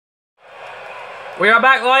We are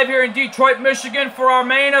back live here in Detroit, Michigan for our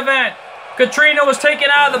main event. Katrina was taken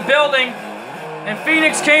out of the building, and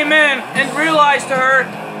Phoenix came in and realized to her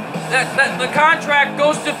that the contract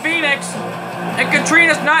goes to Phoenix, and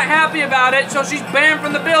Katrina's not happy about it, so she's banned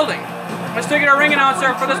from the building. Let's take it our ring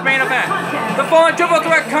announcer for this main event. The following triple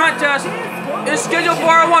threat contest is scheduled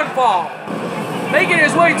for one fall. Making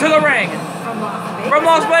his way to the ring from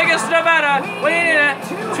Las Vegas, Nevada, weighing in at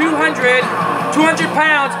 200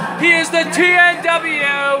 pounds, he is the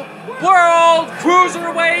TNW World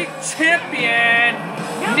Cruiserweight Champion,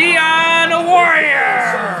 Neon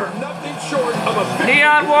Warrior.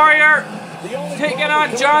 Neon Warrior taking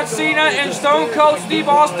on John Cena and Stone Cold Steve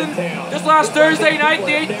Austin. Just last Thursday night,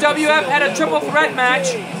 the HWF had a triple threat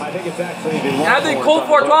match. I think Colt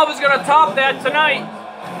 412 is going to top that tonight.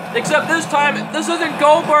 Except this time, this isn't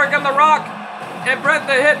Goldberg and The Rock and Bret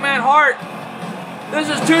the Hitman Hart. This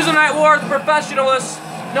is Tuesday Night War's professionalists,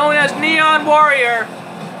 known as Neon Warrior,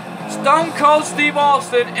 Stone Cold Steve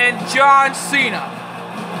Austin, and John Cena.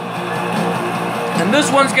 And this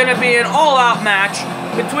one's going to be an all-out match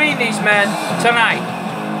between these men tonight.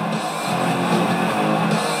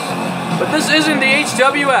 But this isn't the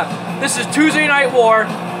HWF. This is Tuesday Night War,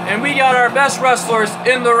 and we got our best wrestlers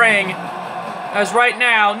in the ring. As right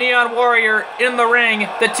now, Neon Warrior in the ring,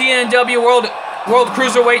 the TNW World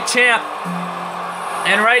Cruiserweight Champ.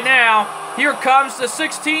 And right now, here comes the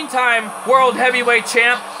 16-time World Heavyweight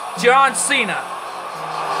Champ, John Cena.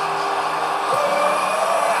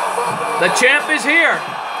 The champ is here.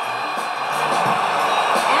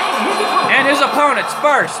 And his opponents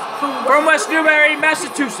first, from West Newbury,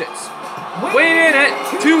 Massachusetts, weighing in at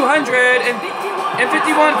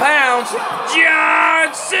 251 pounds,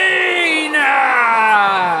 John Cena!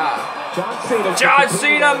 John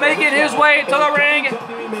Cena making his way to the ring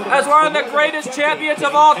as one of the greatest champions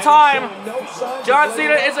of all time. John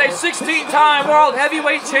Cena is a 16-time World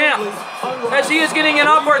Heavyweight Champ, as he is getting an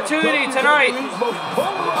opportunity tonight.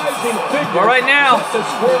 But right now,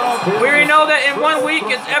 we already know that in 1 week,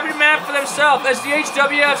 it's every man for themselves, as the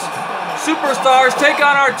HWF's superstars take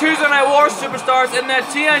on our Tuesday Night War superstars in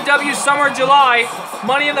that TNW Summer July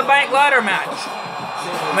Money in the Bank ladder match.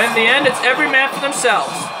 But in the end, it's every man for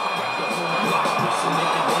themselves.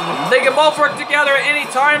 They can both work together at any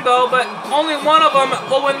time, though, but only one of them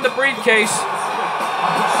will win the briefcase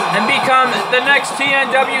and become the next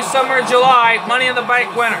TNW Summer July Money in the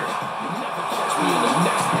Bank winner.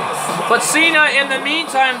 But Cena, in the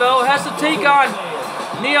meantime, though, has to take on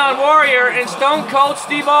Neon Warrior and Stone Cold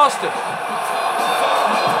Steve Austin.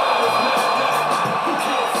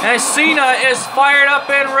 And Cena is fired up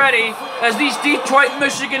and ready, as these Detroit,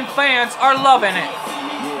 Michigan fans are loving it.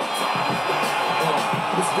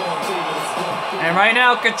 And right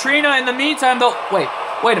now, Katrina, in the meantime, though, wait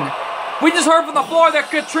a minute. We just heard from the floor that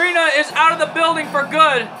Katrina is out of the building for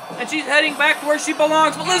good, and she's heading back to where she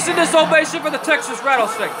belongs. But listen to this ovation for the Texas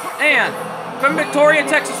Rattlesnake. And from Victoria,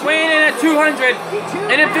 Texas, weighing in at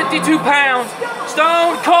 252 pounds,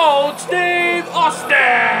 Stone Cold Steve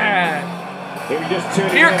Austin.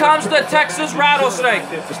 Here comes the Texas Rattlesnake,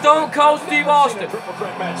 Stone Cold Steve Austin.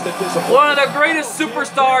 One of the greatest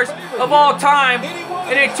superstars of all time,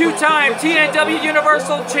 and a two-time TNW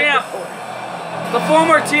Universal Champ. The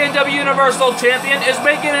former TNW Universal Champion is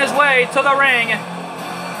making his way to the ring,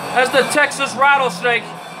 as the Texas Rattlesnake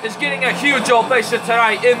is getting a huge ovation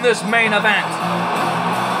tonight in this main event.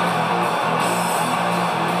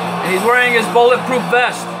 And he's wearing his bulletproof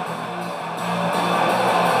vest.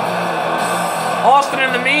 Austin,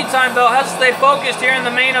 in the meantime, though, has to stay focused here in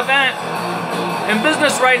the main event. And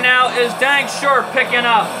business right now is dang sure picking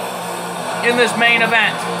up in this main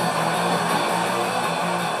event,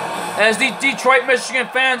 as these Detroit, Michigan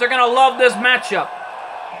fans are going to love this matchup.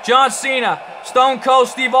 John Cena, Stone Cold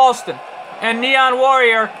Steve Austin, and Neon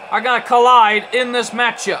Warrior are going to collide in this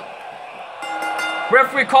matchup.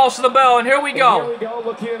 Referee calls to the bell, and here we go. Wait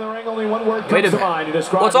a minute.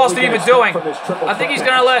 What's Austin even doing? I think he's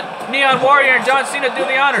going to let Neon Warrior and John Cena do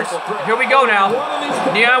the honors. Here we go now.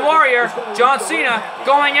 Neon Warrior, John Cena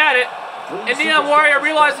going at it. And Neon Warrior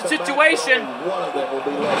realized the situation,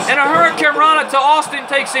 and a Hurricane Rana to Austin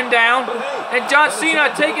takes him down, and John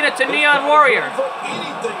Cena taking it to Neon Warrior.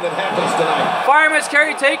 Fireman's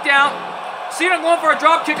carry takedown. Cena going for a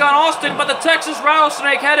dropkick on Austin, but the Texas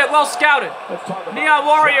Rattlesnake had it well scouted. Neon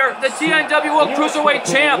Warrior, the TNW World Cruiserweight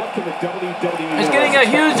Champ, is getting a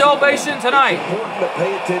huge ovation tonight.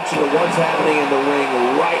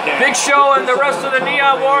 Big Show and the rest of the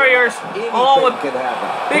Neon Warriors, along with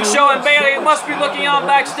Big Show and Bailey, must be looking on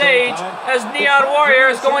backstage as Neon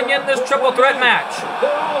Warrior is going in this triple threat match.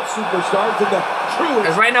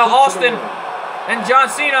 As right now, Austin And John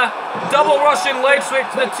Cena double Russian leg sweep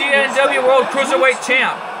to the TNW World Cruiserweight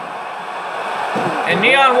Champ. And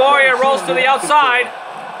Neon Warrior rolls to the outside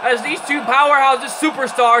as these two powerhouses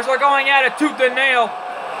superstars are going at it tooth and nail.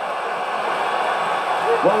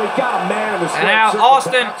 Well, we got a man in the and now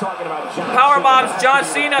Austin powerbombs John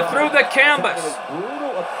Cena through the canvas.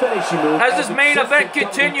 As this main event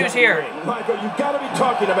continues here. Michael, you got to be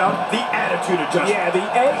talking about the attitude adjustment. Yeah, the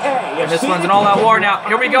AA. And this one's an all-out war now.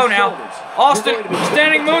 Here we go now. Austin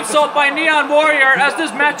standing moonsault by Neon Warrior as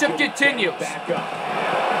this matchup continues.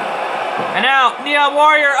 And now Neon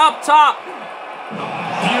Warrior up top.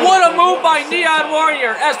 What a move by Neon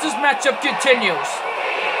Warrior as this matchup continues.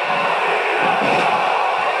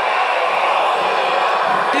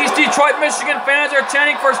 These Detroit, Michigan fans are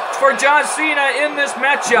chanting for John Cena in this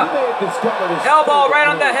matchup. Elbow right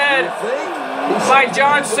on the head by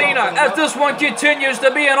John Cena as this one continues to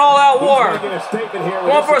be an all-out war.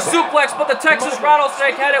 Going for a suplex, but the Texas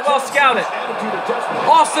Rattlesnake had it well scouted.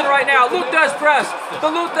 Austin right now, Luthez press. The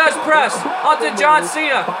Luthez press onto John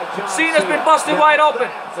Cena. Cena's been busted wide open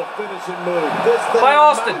by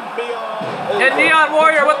Austin. And Neon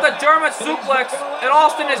Warrior with the German suplex, and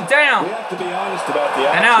Austin is down.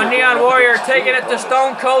 And now Neon Warrior taking it to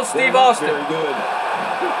Stone Cold Steve Austin.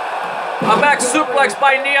 A back suplex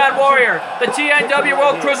by Neon Warrior, the TNW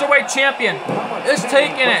World Cruiserweight Champion, is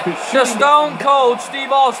taking it to Stone Cold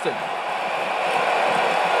Steve Austin.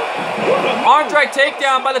 Arm drag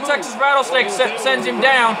takedown by the Texas Rattlesnake sends him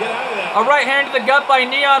down. A right hand to the gut by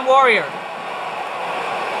Neon Warrior.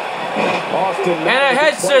 And a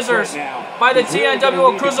head scissors by the TNW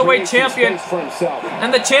World Cruiserweight Champion.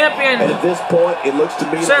 And the champion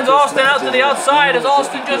sends Austin out to the outside as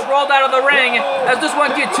Austin just rolled out of the ring. As this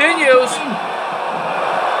one continues,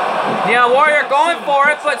 Neon Warrior going for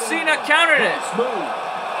it, but Cena countered it.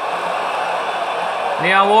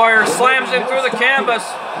 Neon Warrior slams him through the canvas.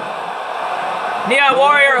 Neon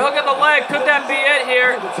Warrior hook at the leg. Could that be it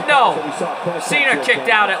here? No. Cena kicked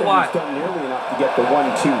out at one.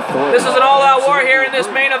 This is an all-out war here in this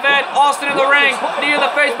main event. Austin in the ring. Knee in the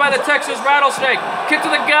face by the Texas Rattlesnake. Kick to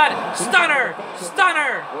the gut. Stunner.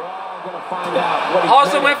 Stunner.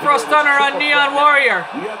 Austin went for a stunner on Neon Warrior.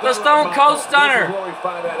 The Stone Cold Stunner.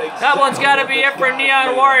 That one's got to be it for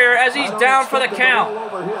Neon Warrior as he's down for the count.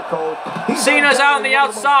 Cena's out on the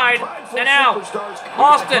outside. And now,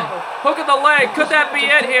 Austin, hook of the leg. Could that be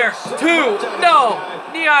it here? Two. No.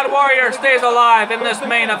 Neon Warrior stays alive in this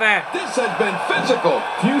main event. This has been physical.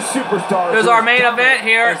 Few superstars. There's our main event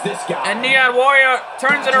here. And Neon Warrior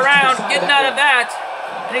turns it around, getting out of that.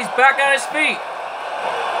 And he's back on his feet.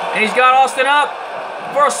 And he's got Austin up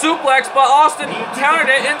for a suplex, but Austin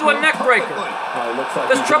countered it into a neck breaker.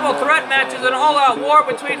 This triple threat match is an all-out war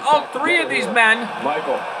between all three of these men.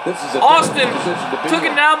 Austin took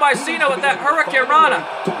it down by Cena with that Hurricane Rana.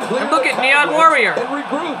 And look at Neon Warrior.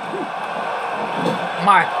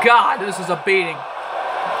 My God, this is a beating.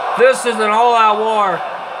 This is an all-out war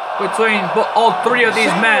between all three of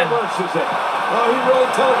these men.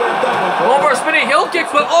 Over a spinning heel kick,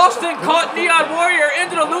 but Austin caught Neon Warrior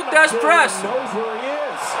into the Luthez press.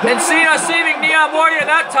 And Cena saving Neon Warrior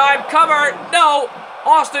that time. Cover. No.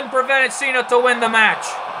 Austin prevented Cena to win the match.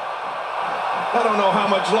 I don't know how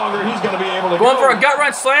much longer he's going to be able to Going for a gut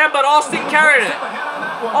wrench slam, but Austin carried it.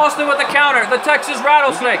 Austin with the counter. The Texas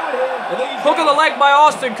Rattlesnake. Hook of the leg by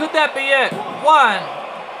Austin. Could that be it? One.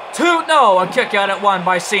 Two. No. A kick out at one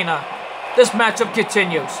by Cena. This matchup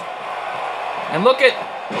continues. And look at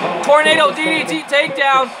Tornado DDT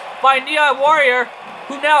takedown by Neon Warrior,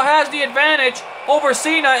 who now has the advantage over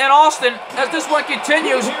Cena and Austin as this one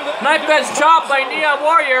continues. Knife edge chop by Neon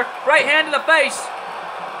Warrior, right hand to the face.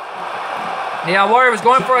 Neon Warrior was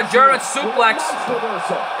going for a German suplex.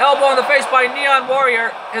 Elbow in the face by Neon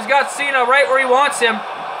Warrior has got Cena right where he wants him.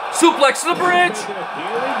 Suplex to the bridge.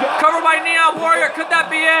 Covered by Neon Warrior. Could that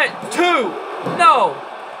be it? Two. No.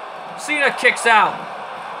 Cena kicks out.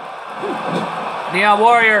 Neon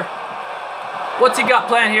Warrior, what's he got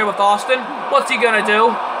planned here with Austin? What's he gonna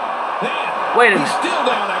do? Wait a minute. He's still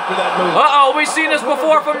down after that move. Uh-oh, we've seen this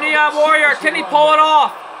before from Neon Warrior. Can he pull it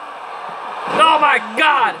off? Oh my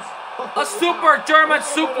God! A super German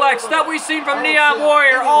suplex that we've seen from Neon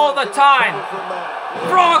Warrior all the time.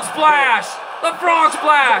 Frog splash! The frog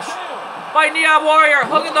splash! By Neon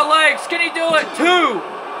Warrior, hooking the legs. Can he do it? Two!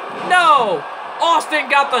 No! Austin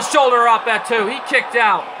got the shoulder up at two. He kicked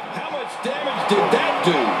out. How much damage did that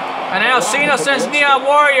do? And now Cena sends Neon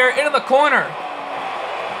Warrior into the corner.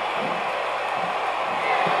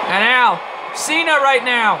 And now, Cena right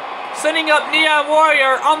now sending up Neon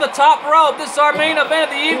Warrior on the top rope. This is our main event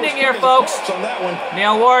of the evening here, folks.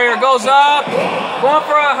 Neon Warrior goes up, going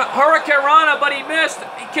for a Hurricane Rana, but he missed.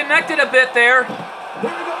 He connected a bit there.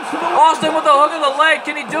 Austin with the hook of the leg.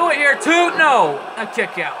 Can he do it here? 2? No. A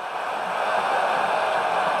kick out.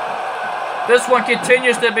 This one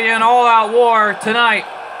continues to be an all-out war tonight.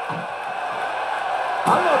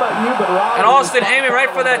 I don't know about you, but and Austin aiming right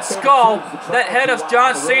for that skull, that head of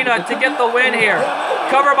John Cena to get the win here.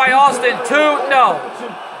 Cover by Austin. 2? No.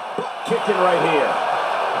 Kicking right here.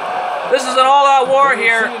 This is an all-out war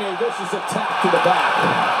here. This is a tap to the back.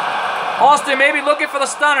 Austin maybe looking for the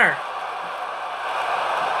stunner.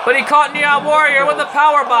 But he caught Neon Warrior with the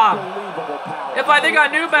power bomb. If I think I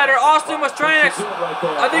knew better, Austin was trying to...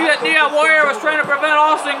 I think that Neon Warrior was trying to prevent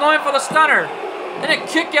Austin going for the stunner. And a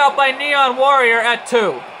kick out by Neon Warrior at 2.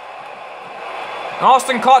 And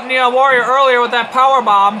Austin caught Neon Warrior earlier with that power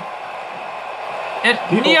bomb. And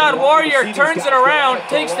Neon Warrior turns it around,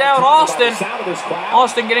 takes down Austin.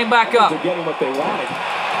 Austin getting back up.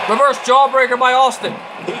 Reverse jawbreaker by Austin.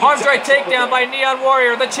 Arm drag takedown by Neon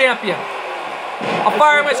Warrior, the champion. A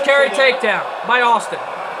fireman's carry takedown by Austin.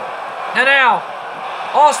 And now,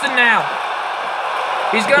 Austin now.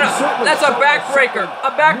 He's gonna, that's a backbreaker.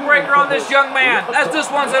 A backbreaker on this young man. As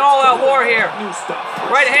this one's an all-out war here.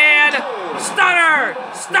 Right hand, stunner,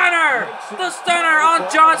 stunner. The stunner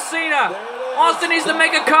on John Cena. Austin needs to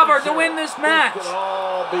make a cover to win this match.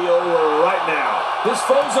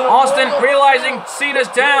 Austin realizing Cena's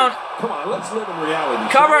down. Come on, let's live in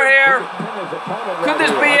reality. Cover here. Could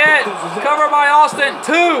this be it? Cover by Austin.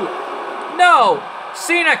 2. No.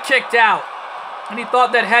 Cena kicked out. And he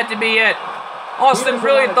thought that had to be it. Austin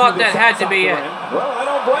really thought that had to be it.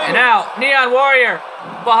 And now, Neon Warrior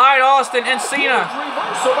behind Austin and Cena.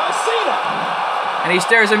 And he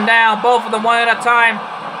stares him down, both of them one at a time,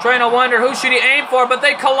 trying to wonder who should he aim for, but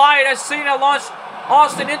they collide as Cena launched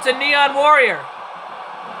Austin into Neon Warrior.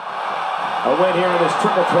 A win here in this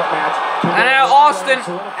triple threat match. And now Austin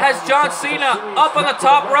has John Cena up on the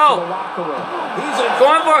top rope.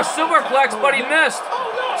 Going for a superplex, but he missed.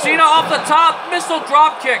 Cena off the top, missile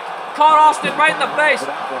drop kick. Caught Austin right in the face.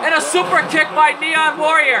 And a super kick by Neon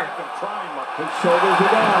Warrior.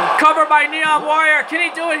 Cover by Neon Warrior. Can he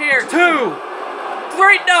do it here? 2.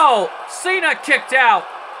 3. No. Cena kicked out.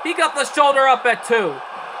 He got the shoulder up at 2.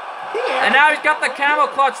 And now he's got the camel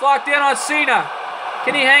clutch locked in on Cena.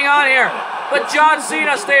 Can he hang on here? But John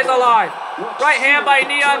Cena stays alive. Right hand by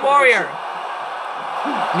Neon Warrior.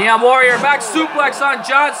 Neon Warrior back suplex on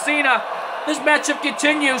John Cena. This matchup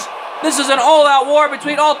continues. This is an all-out war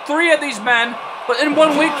between all 3 of these men. But in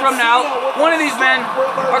 1 week from now, one of these men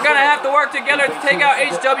are going to have to work together to take out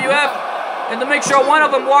HWF and to make sure one of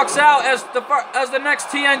them walks out as the next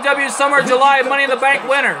TNW Summer July Money in the Bank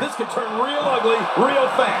winner. This could turn real ugly real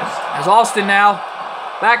fast. As Austin now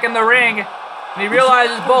back in the ring, and he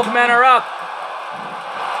realizes both men are up.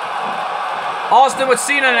 Austin with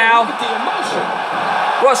Cena now.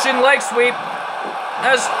 Russian leg sweep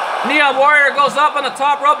as Neon Warrior goes up on the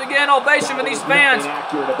top rope to get an ovation from these fans.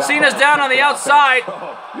 Cena's down on the outside.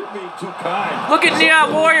 Look at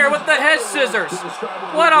Neon Warrior with the head scissors.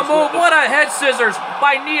 What a move, what a head scissors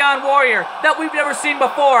by Neon Warrior that we've never seen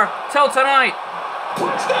before till tonight.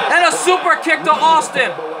 And a super kick to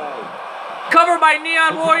Austin. Covered by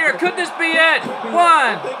Neon Warrior. Could this be it?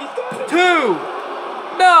 1, 2.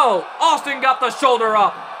 No. Austin got the shoulder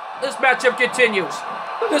up. This matchup continues.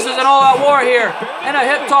 This is an all-out war here. And a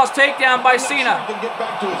hip toss takedown by Cena.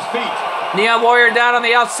 Neon Warrior down on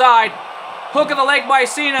the outside. Hook of the leg by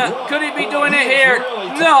Cena. Could he be doing it here?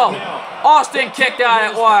 No. Austin kicked out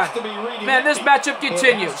at 1. Man, this matchup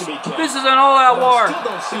continues. This is an all-out war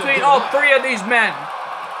between all 3 of these men.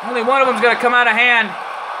 Only one of them is going to come out of hand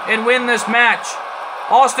and win this match.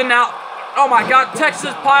 Austin now. Oh my God.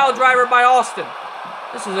 Texas pile driver by Austin.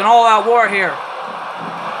 This is an all-out war here.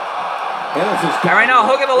 And right now,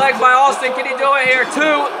 hook of the leg by Austin. Can he do it here?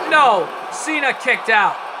 2. No. Cena kicked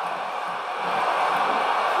out.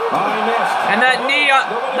 And that knee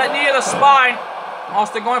of the spine.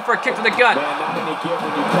 Austin going for a kick to the gut.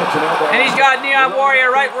 And he's got Neon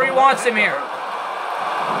Warrior right where he wants him here.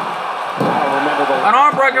 An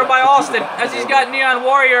arm breaker by Austin as he's got Neon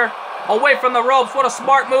Warrior away from the ropes. What a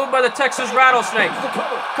smart move by the Texas Rattlesnake.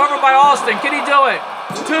 Covered by Austin. Can he do it?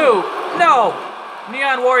 2. No.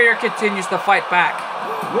 Neon Warrior continues to fight back.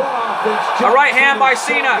 A right hand by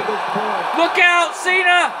Cena. Look out,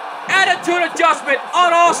 Cena. Attitude adjustment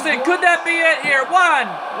on Austin. Could that be it here? 1,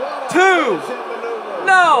 2.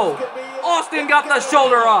 No. Austin got the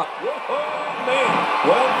shoulder up.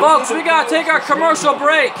 Folks, we got to take our commercial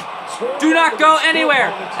break. do not go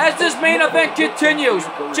anywhere as this main event continues.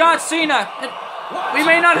 John Cena, we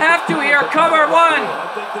may not have to here. Cover 1,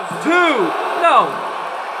 2, no.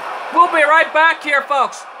 We'll be right back here,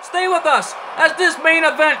 folks. Stay with us as this main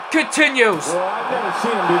event continues. Well, I've never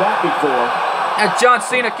seen him do that before. As John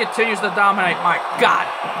Cena continues to dominate, my God.